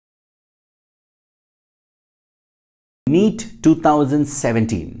NEET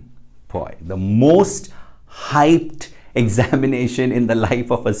 2017, boy, the most hyped examination in the life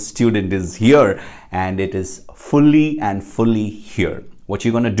of a student is here, and it is fully here. What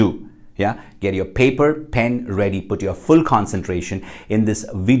you're gonna do? Yeah, get your paper, pen ready, put your full concentration. In this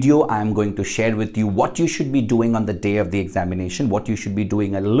video, I'm going to share with you what you should be doing on the day of the examination, what you should be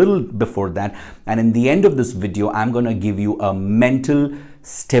doing a little before that, and in the end of this video, I'm going to give you a mental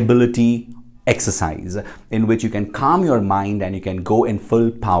stability exercise in which you can calm your mind and you can go in full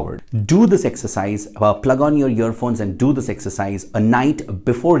power. Do this exercise, plug on your earphones and do this exercise a night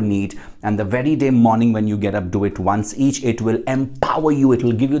before NEET, and the very day morning when you get up, do it once each. It will empower you. It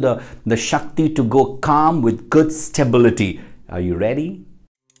will give you the shakti to go calm with good stability. Are you ready?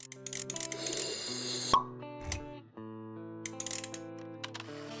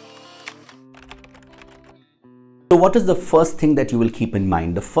 So what is the first thing that you will keep in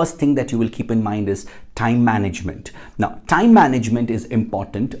mind? The first thing that you will keep in mind is time management. Now, time management is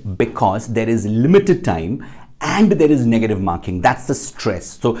important because there is limited time and there is negative marking. That's the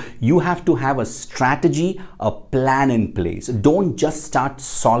stress. So you have to have a strategy, a plan in place. Don't just start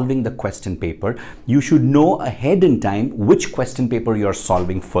solving the question paper. You should know ahead in time which question paper you're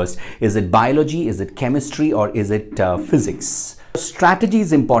solving first. Is it biology? Is it chemistry? Or is it physics? Strategy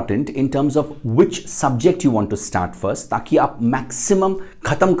is important in terms of which subject you want to start first, ताकि आप maximum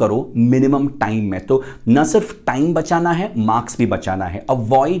खत्म करो minimum time में. तो न सिर्फ time बचाना है, marks भी बचाना है.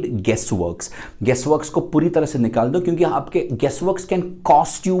 Avoid guessworks. Guessworks को पूरी तरह से निकाल दो, क्योंकि आपके guessworks can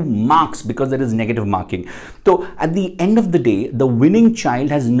cost you marks because there is negative marking. So at the end of the day, the winning child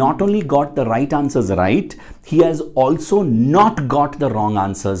has not only got the right answers right, he has also not got the wrong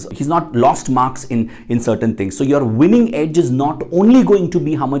answers. He's not lost marks in certain things. So your winning edge is not only going to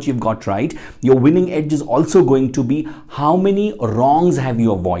be how much you've got right, your winning edge is also going to be how many wrongs have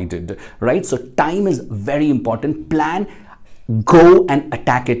you avoided, right? So time is very important. Plan, go and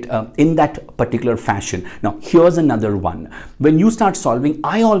attack it in that particular fashion. Now, here's another one. When you start solving,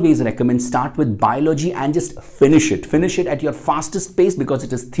 I always recommend start with biology and just finish it. Finish it at your fastest pace because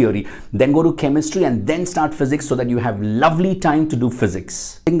it is theory. Then go to chemistry and then start physics so that you have lovely time to do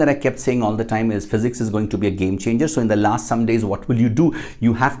physics. The thing that I kept saying all the time is physics is going to be a game changer. So in the last some days, what will you do?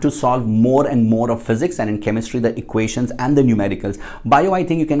 You have to solve more and more of physics, and in chemistry, the equations and the numericals. Bio, I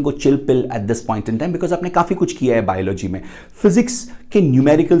think you can go chill pill at this point in time because आपने काफी कुछ किया है biology में. Physics के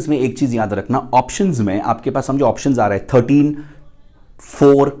numericals में एक चीज याद रखना, ऑप्शंस में आपके पास समझो ऑप्शंस आ रहा है 13,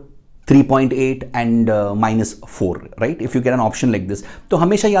 4, 3.8 and -4, right? If you get an option like this, तो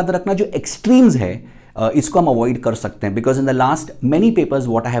हमेशा याद रखना जो एक्सट्रीम्स है इसको हम अवॉइड कर सकते हैं, because in the last many papers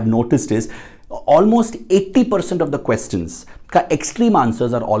what I have noticed is almost 80% of the questions ka extreme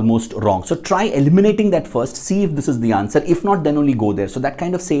answers are almost wrong. So try eliminating that first, see if this is the answer. If not, then only go there. So that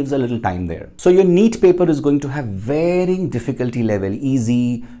kind of saves a little time there. So your NEET paper is going to have varying difficulty level, easy,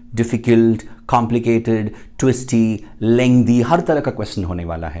 difficult, complicated, twisty, lengthy, हर तरह का question होने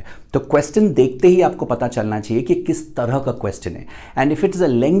वाला है. तो question देखते ही आपको पता चलना चाहिए कि किस तरह का क्वेश्चन है. And if it is a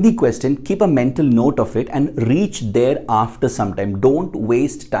lengthy question, keep a mental note of it and reach there after some time. Don't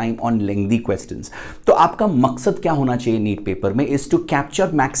waste time on lengthy questions. तो आपका मकसद क्या होना चाहिए नीट पेपर में? Is to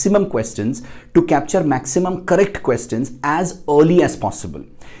capture maximum questions, to capture maximum correct questions as early as possible.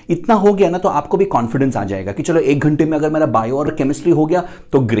 इतना हो गया ना तो आपको भी कॉन्फिडेंस आ जाएगा कि चलो 1 घंटे में अगर मेरा बायो और केमिस्ट्री हो गया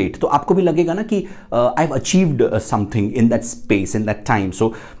तो ग्रेट. तो आपको भी लगेगा ना कि I have achieved something in that space, in that time.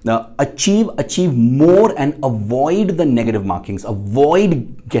 So achieve more and avoid the negative markings, avoid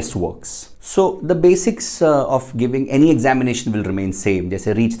guessworks. So the basics of giving any examination will remain same. Jaise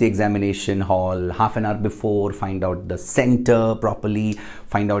reach the examination hall half an hour before, find out the center properly,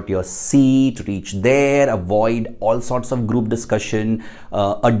 find out your seat, reach there, avoid all sorts of group discussion.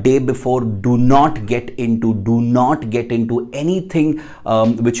 A day before, do not get into anything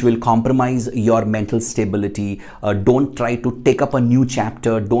which will compromise your mental stability. Don't try to take up a new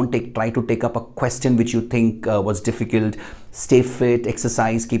chapter. Don't try to take up a question which you think was difficult. Stay fit,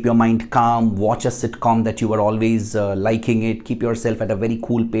 exercise, keep your mind calm, watch a sitcom that you were always liking it, keep yourself at a very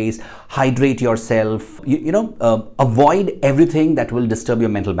cool pace, hydrate yourself, avoid everything that will disturb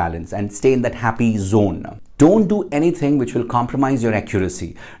your mental balance and stay in that happy zone. Don't do anything which will compromise your accuracy.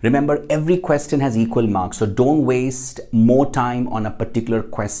 Remember, every question has equal marks, so don't waste more time on a particular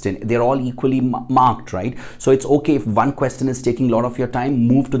question. They're all equally marked, right? So it's okay if one question is taking a lot of your time,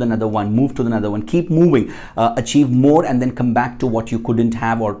 move to another one, keep moving, achieve more, and then come back to what you couldn't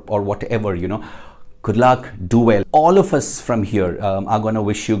have or whatever, Good luck, do well. All of us from here are going to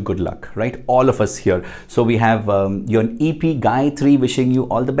wish you good luck, right? All of us here. So we have your EP Gayatri wishing you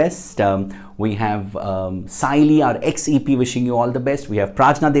all the best. We have Saili, our ex-EP, wishing you all the best. We have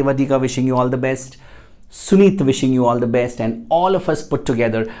Prajna Devadika wishing you all the best. Sunit wishing you all the best, and all of us put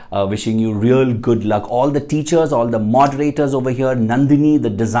together wishing you real good luck. All the teachers, all the moderators over here, Nandini, the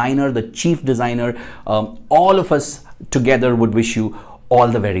designer, the chief designer, all of us together would wish you all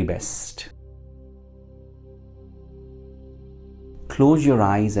the very best. Close your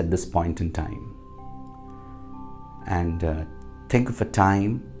eyes at this point in time and think of a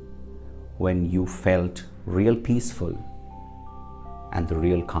time when you felt real peaceful and the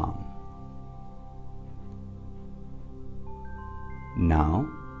real calm. Now,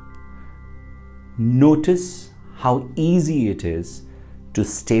 notice how easy it is to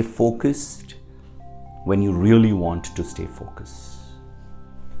stay focused when you really want to stay focused.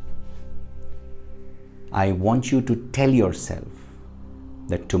 I want you to tell yourself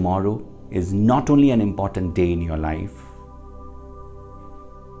that tomorrow is not only an important day in your life,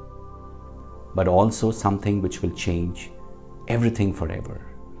 but also something which will change everything forever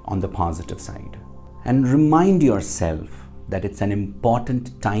on the positive side. And remind yourself that it's an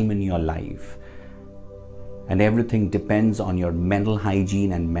important time in your life and everything depends on your mental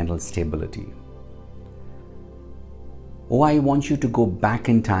hygiene and mental stability. Oh, I want you to go back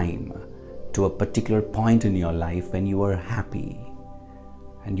in time to a particular point in your life when you were happy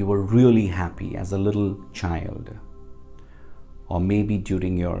and you were really happy as a little child, or maybe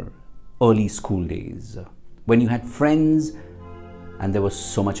during your early school days when you had friends and there was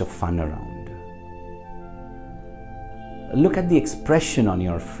so much of fun around. Look at the expression on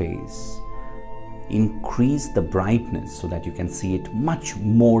your face. Increase the brightness so that you can see it much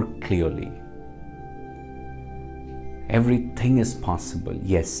more clearly. Everything is possible.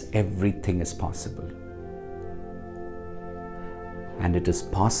 Yes, everything is possible. And it is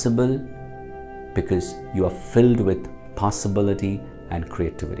possible because you are filled with possibility and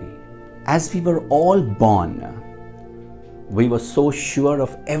creativity. As we were all born, we were so sure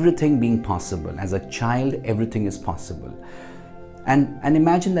of everything being possible. As a child, everything is possible. And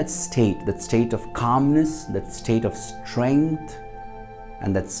imagine that state of calmness, that state of strength,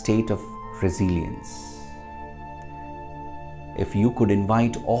 and that state of resilience. If you could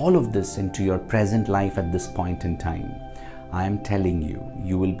invite all of this into your present life at this point in time, I am telling you,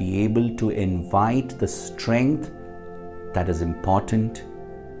 you will be able to invite the strength that is important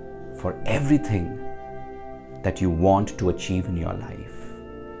for everything that you want to achieve in your life.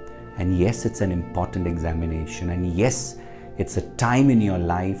 And yes, it's an important examination, and yes, it's a time in your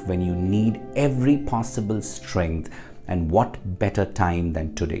life when you need every possible strength, and what better time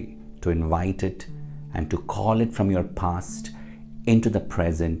than today to invite it and to call it from your past into the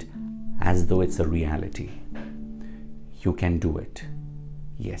present as though it's a reality. You can do it.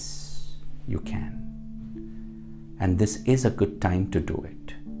 Yes, you can. And this is a good time to do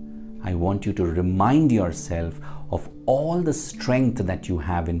it. I want you to remind yourself of all the strength that you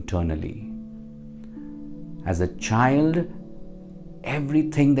have internally. As a child,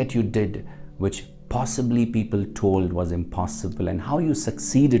 everything that you did, which possibly people told was impossible, and how you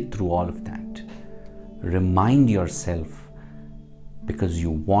succeeded through all of that. Remind yourself because you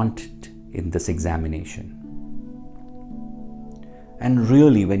want it in this examination. And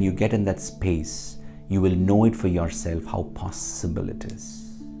really, when you get in that space, you will know it for yourself how possible it is.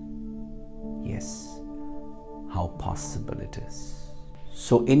 Yes, how possible it is.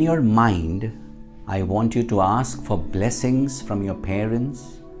 So in your mind, I want you to ask for blessings from your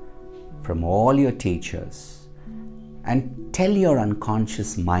parents, from all your teachers, and tell your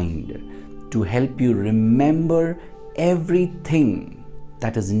unconscious mind to help you remember everything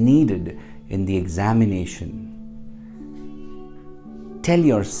that is needed in the examination. Tell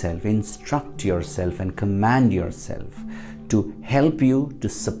yourself, instruct yourself, and command yourself to help you, to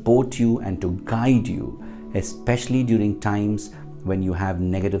support you, and to guide you, especially during times when you have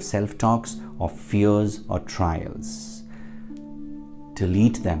negative self-talks or fears or trials.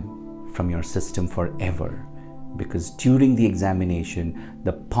 Delete them from your system forever, because during the examination,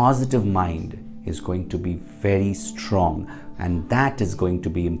 the positive mind is going to be very strong, and that is going to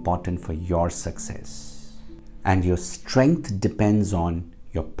be important for your success. And your strength depends on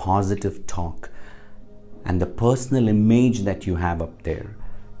your positive talk and the personal image that you have up there.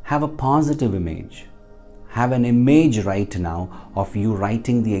 Have a positive image. Have an image right now of you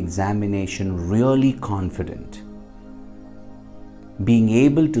writing the examination really confident. Being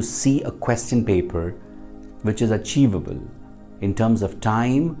able to see a question paper which is achievable in terms of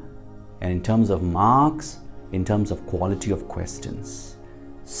time and in terms of marks, in terms of quality of questions.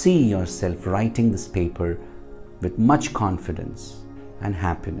 See yourself writing this paper with much confidence and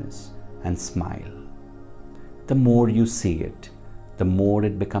happiness and smile. The more you see it, the more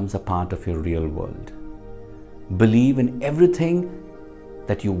it becomes a part of your real world. Believe in everything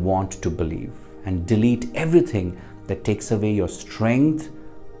that you want to believe, and delete everything that takes away your strength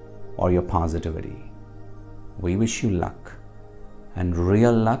or your positivity. We wish you luck, and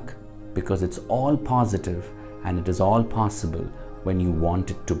real luck, because it's all positive and it is all possible when you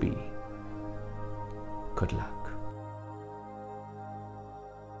want it to be. Good luck.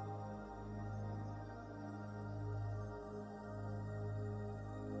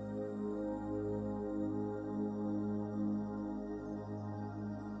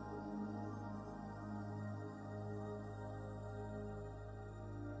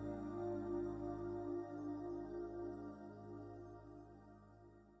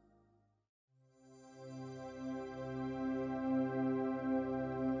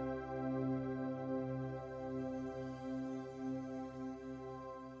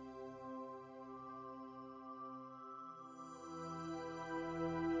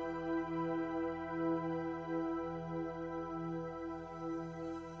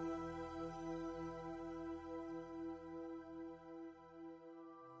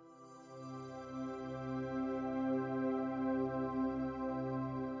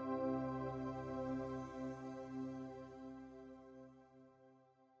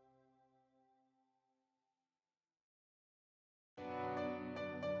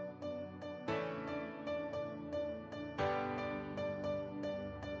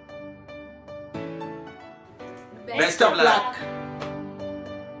 Best of luck.